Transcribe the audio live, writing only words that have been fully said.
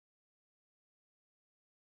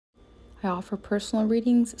I offer personal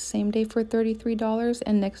readings same day for $33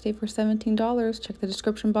 and next day for $17. Check the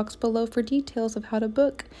description box below for details of how to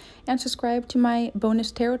book, and subscribe to my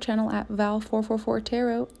bonus tarot channel at Val444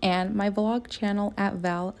 Tarot and my vlog channel at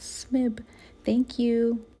Val Smib. Thank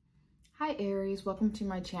you. Hi Aries, welcome to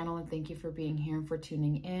my channel and thank you for being here and for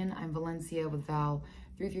tuning in. I'm Valencia with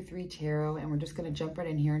Val333 Tarot, and we're just going to jump right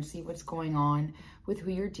in here and see what's going on with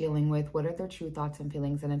who you're dealing with. What are their true thoughts and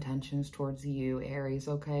feelings and intentions towards you, Aries,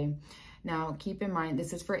 okay? Now, keep in mind,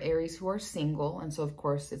 this is for Aries who are single, and so of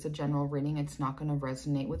course it's a general reading. It's not going to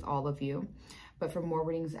resonate with all of you. But for more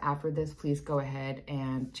readings after this, please go ahead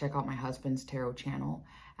and check out my husband's tarot channel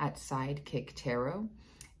at Sidekick Tarot.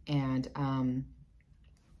 And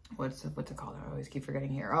what's it called? I always keep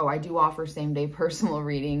forgetting here. Oh, I do offer same-day personal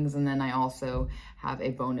readings, and then I also have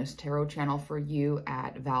a bonus tarot channel for you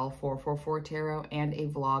at Val444 Tarot and a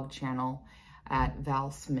vlog channel at Val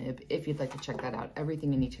Smib, if you'd like to check that out.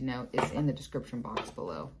 Everything you need to know is in the description box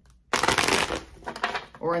below,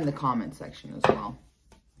 or in the comment section as well.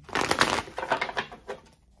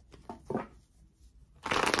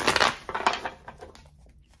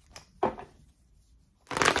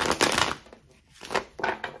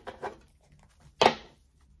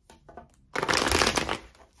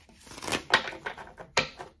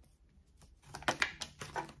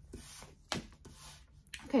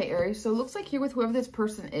 Okay, Aries, so it looks like here with whoever this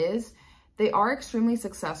person is, they are extremely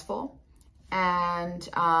successful, and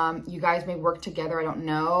you guys may work together. I don't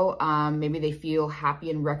know. Maybe they feel happy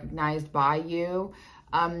and recognized by you.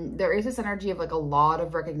 There is this energy of like a lot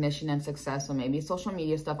of recognition and success. So maybe social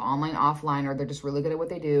media stuff, online, offline, or they're just really good at what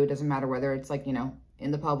they do. It doesn't matter whether it's like, you know,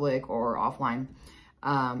 in the public or offline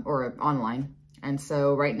or online. And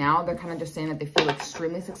so right now they're kind of just saying that they feel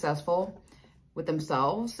extremely successful with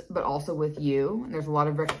themselves, but also with you. And there's a lot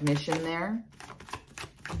of recognition there.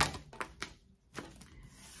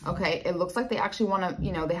 Okay, it looks like they actually want to,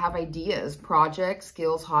 you know, they have ideas, projects,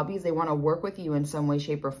 skills, hobbies. They want to work with you in some way,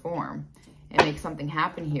 shape, or form and make something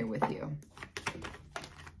happen here with you.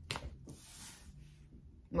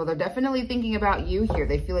 Well, they're definitely thinking about you here.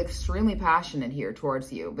 They feel extremely passionate here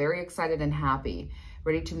towards you, very excited and happy,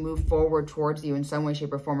 ready to move forward towards you in some way,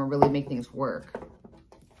 shape, or form and really make things work.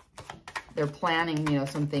 They're planning, you know,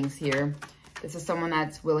 some things here. This is someone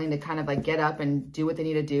that's willing to kind of like get up and do what they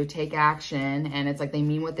need to do, take action, and it's like they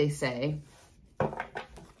mean what they say.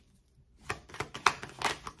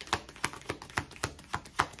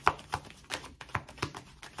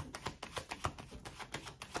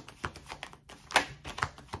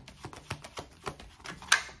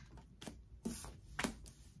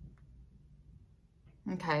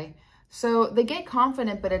 Okay. So they get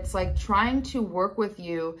confident, but it's like trying to work with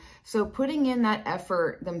you. So putting in that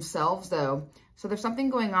effort themselves though. So there's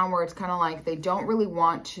something going on where it's kind of like they don't really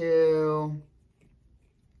want to.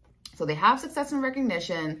 So they have success and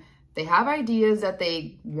recognition. They have ideas that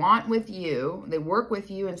they want with you. They work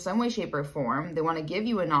with you in some way, shape, or form. They want to give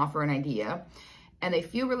you an offer, an idea. And they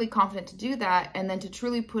feel really confident to do that. And then to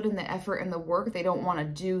truly put in the effort and the work, they don't want to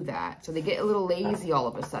do that. So they get a little lazy all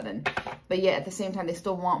of a sudden. But yet at the same time, they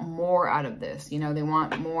still want more out of this. You know, they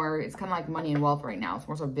want more. It's kind of like money and wealth right now. It's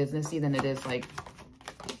more so businessy than it is like,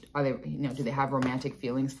 are they, you know, do they have romantic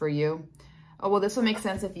feelings for you? Oh, well, this will make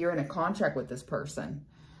sense if you're in a contract with this person.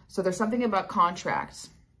 So there's something about contracts.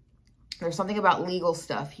 There's something about legal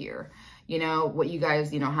stuff here. You know, what you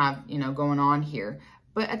guys, you know, have, you know, going on here.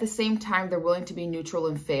 But at the same time, they're willing to be neutral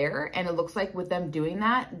and fair. And it looks like with them doing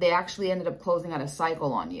that, they actually ended up closing out a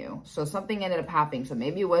cycle on you. So something ended up happening. So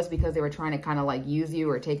maybe it was because they were trying to kind of like use you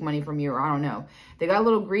or take money from you, or I don't know. They got a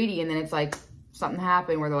little greedy, and then it's like something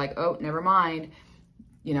happened where they're like, oh, never mind.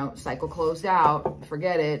 You know, cycle closed out.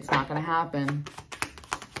 Forget it. It's not going to happen.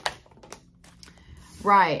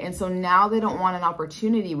 Right. And so now they don't want an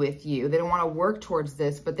opportunity with you. They don't want to work towards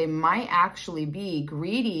this, but they might actually be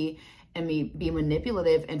greedy and be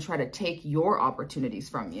manipulative and try to take your opportunities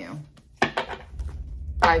from you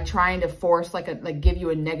by trying to force like give you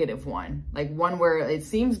a negative one, like one where it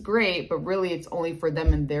seems great, but really it's only for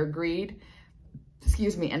them and their greed,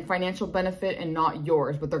 excuse me, and financial benefit and not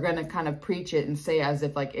yours. But they're going to kind of preach it and say as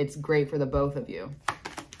if like it's great for the both of you.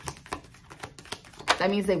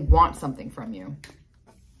 That means they want something from you.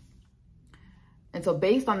 And so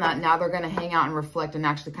based on that, now they're going to hang out and reflect and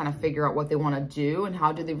actually kind of figure out what they want to do and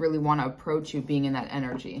how do they really want to approach you being in that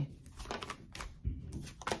energy.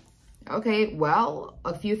 Okay, well,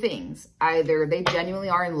 a few things. Either they genuinely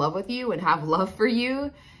are in love with you and have love for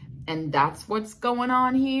you, and that's what's going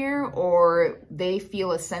on here, or they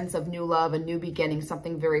feel a sense of new love, a new beginning,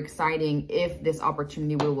 something very exciting if this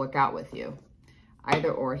opportunity will work out with you.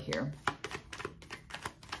 Either or here.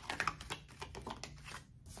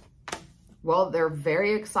 Well, they're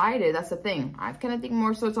very excited. That's the thing. I kind of think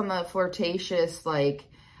more so it's on the flirtatious, like,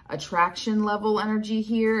 attraction level energy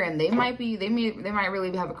here. And they might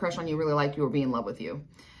really have a crush on you, really like you, or be in love with you.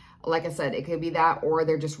 Like I said, it could be that, or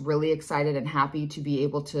they're just really excited and happy to be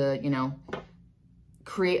able to, you know,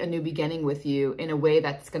 create a new beginning with you in a way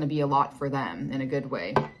that's going to be a lot for them, in a good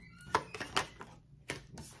way.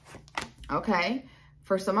 Okay.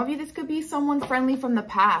 For some of you, this could be someone friendly from the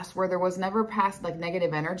past where there was never past like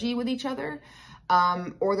negative energy with each other.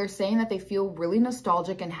 Or they're saying that they feel really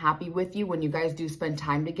nostalgic and happy with you when you guys do spend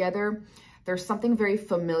time together. There's something very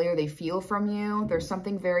familiar they feel from you. There's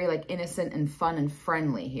something very like innocent and fun and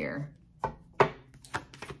friendly here.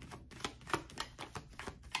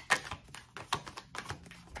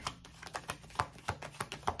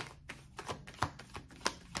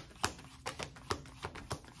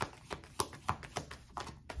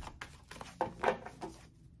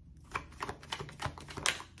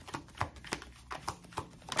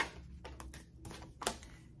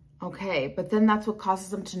 Okay, but then that's what causes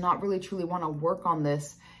them to not really truly want to work on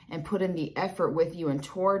this and put in the effort with you and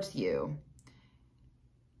towards you.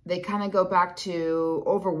 They kind of go back to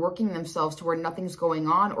overworking themselves to where nothing's going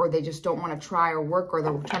on, or they just don't want to try or work, or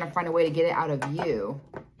they're trying to find a way to get it out of you.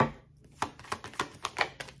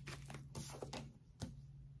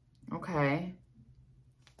 Okay.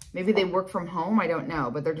 Maybe they work from home. I don't know,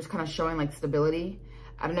 but they're just kind of showing like stability.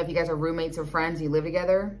 I don't know if you guys are roommates or friends, you live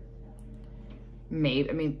together. Maybe,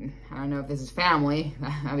 I mean, I don't know if this is family.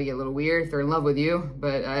 That would get a little weird if they're in love with you,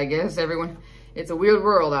 but I guess everyone, it's a weird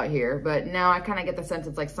world out here. But now I kind of get the sense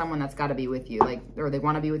it's like someone that's got to be with you, like, or they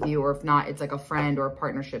want to be with you, or if not, it's like a friend or a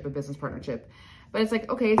partnership, a business partnership. But it's like,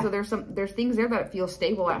 okay, so there's things there that feel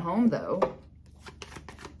stable at home though.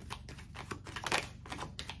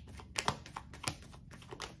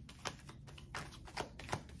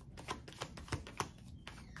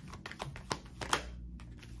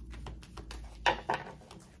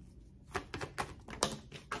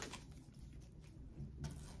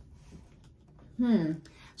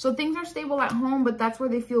 So things are stable at home, but that's where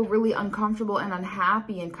they feel really uncomfortable and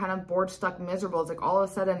unhappy and kind of bored, stuck, miserable. It's like all of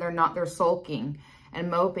a sudden they're sulking and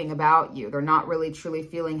moping about you. They're not really truly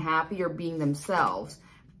feeling happy or being themselves.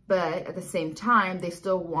 But at the same time, they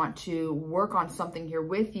still want to work on something here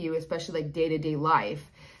with you, especially like day-to-day life.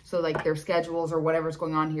 So like their schedules or whatever's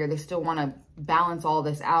going on here, they still want to balance all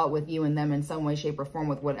this out with you and them in some way, shape, or form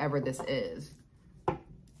with whatever this is.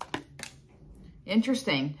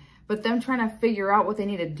 Interesting. But them trying to figure out what they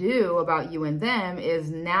need to do about you and them is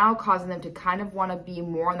now causing them to kind of want to be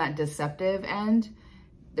more on that deceptive end.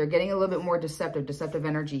 They're getting a little bit more deceptive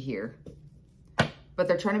energy here. But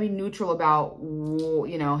they're trying to be neutral about,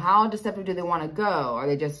 you know, how deceptive do they want to go? Are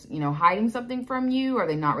they just, you know, hiding something from you? Are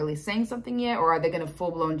they not really saying something yet? Or are they going to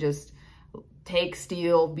full-blown just take,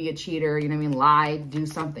 steal, be a cheater, you know what I mean, lie, do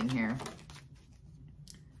something here?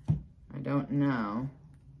 I don't know.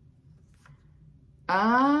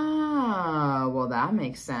 Ah, well, that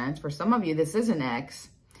makes sense. For some of you, this is an ex.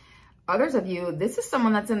 Others of you, this is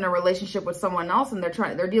someone that's in a relationship with someone else and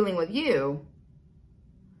they're dealing with you.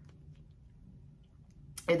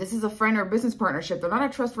 If this is a friend or business partnership, they're not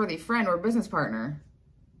a trustworthy friend or business partner.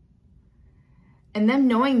 And them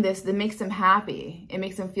knowing this, that makes them happy. It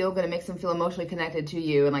makes them feel good. It makes them feel emotionally connected to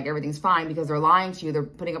you and like everything's fine because they're lying to you. They're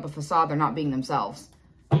putting up a facade. They're not being themselves.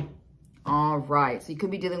 All right, so you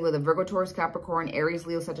could be dealing with a Virgo, Taurus, Capricorn, Aries,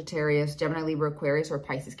 Leo, Sagittarius, Gemini, Libra, Aquarius, or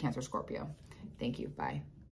Pisces, Cancer, Scorpio. Thank you. Bye.